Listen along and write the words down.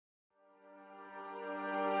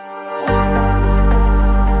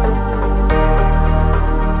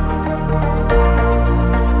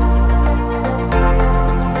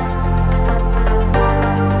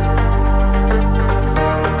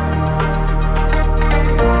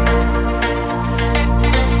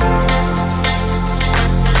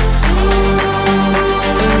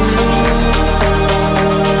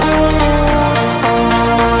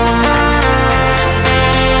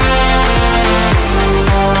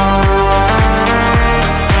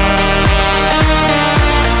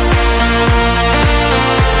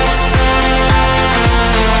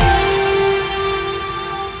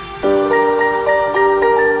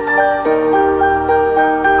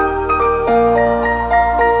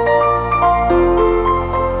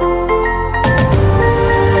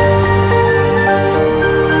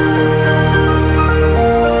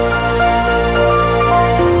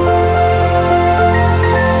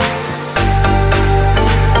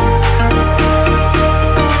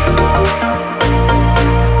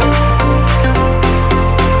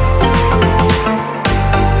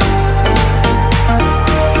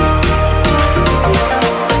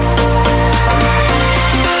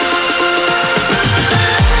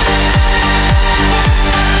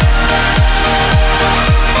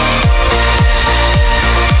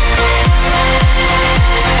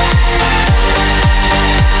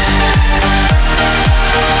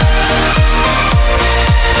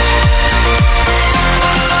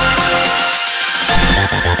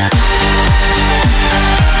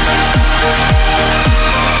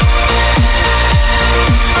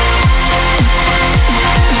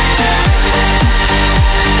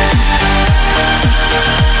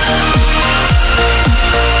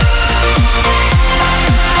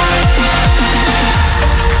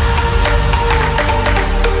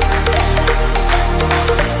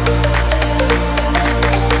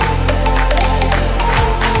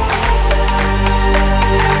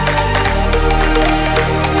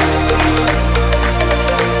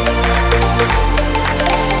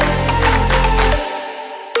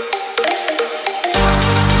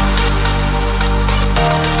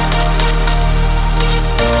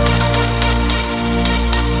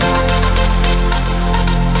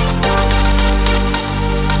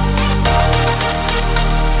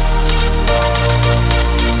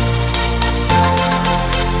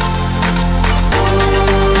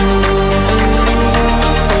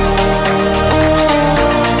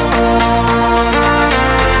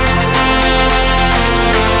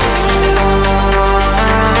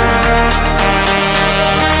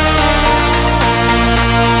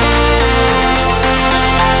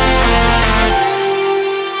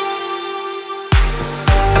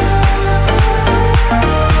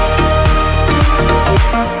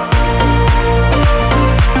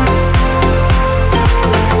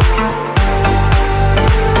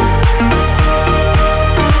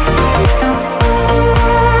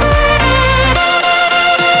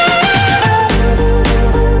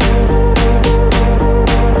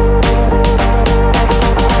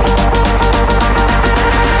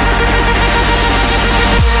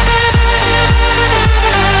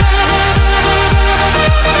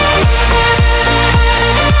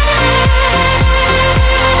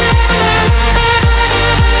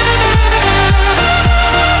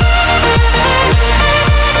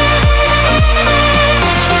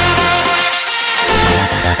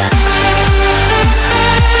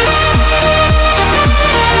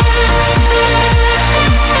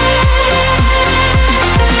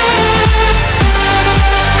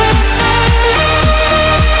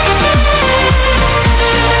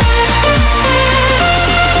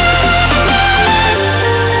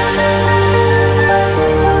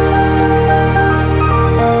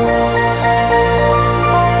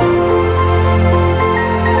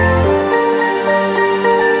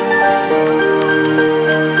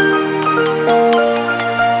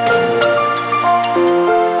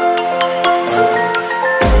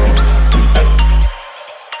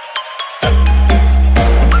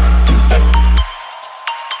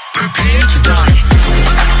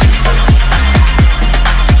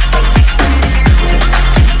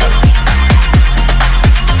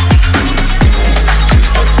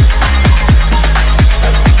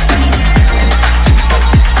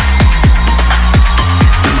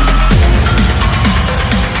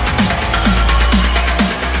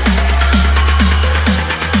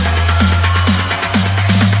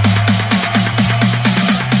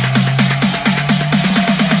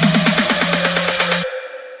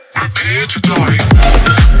to die.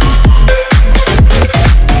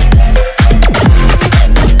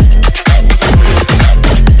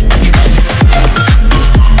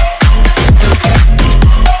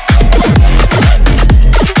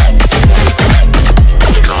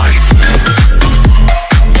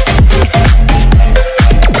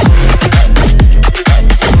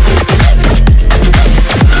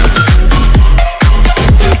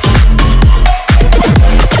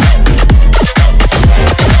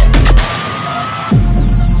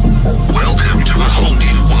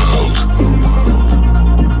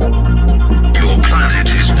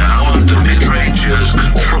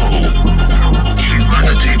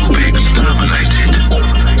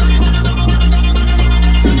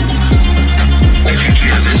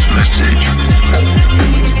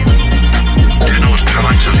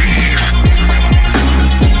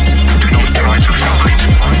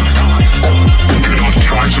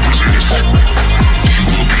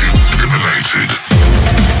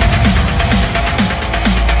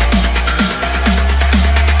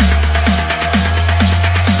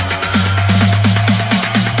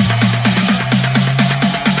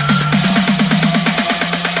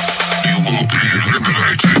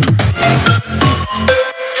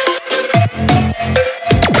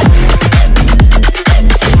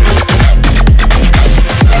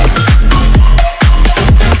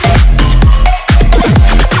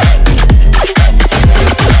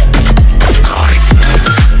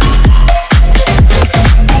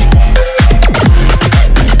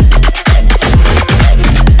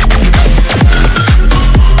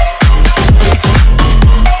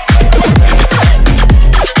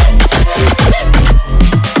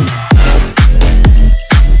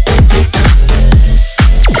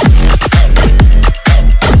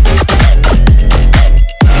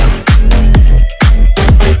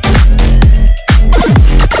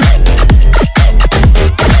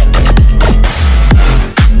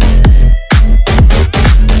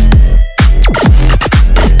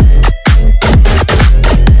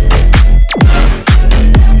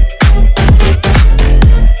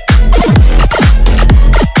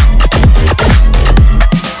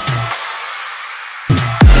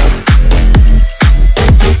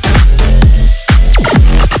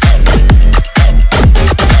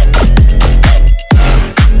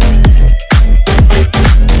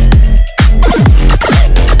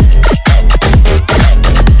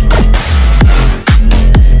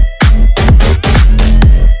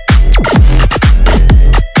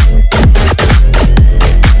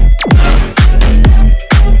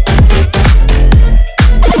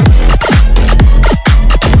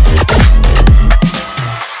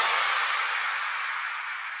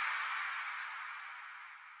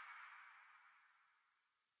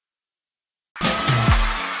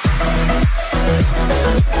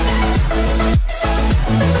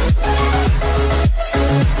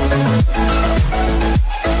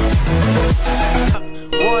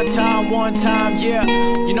 One time, yeah.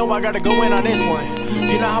 You know I gotta go in on this one.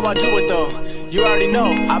 You know how I do it though. You already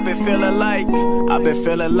know. I've been feeling like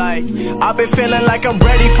I'm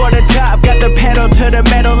ready for the top. Got the pedal to the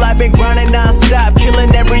metal. I've been grinding non-stop,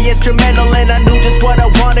 killing every instrumental, and I knew just what I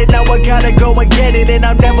wanted. Now I gotta go and get it, and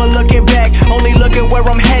I'm never looking back, only looking where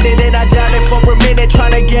I'm headed. And I doubt it for a minute,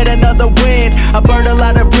 trying to get another win. I burned a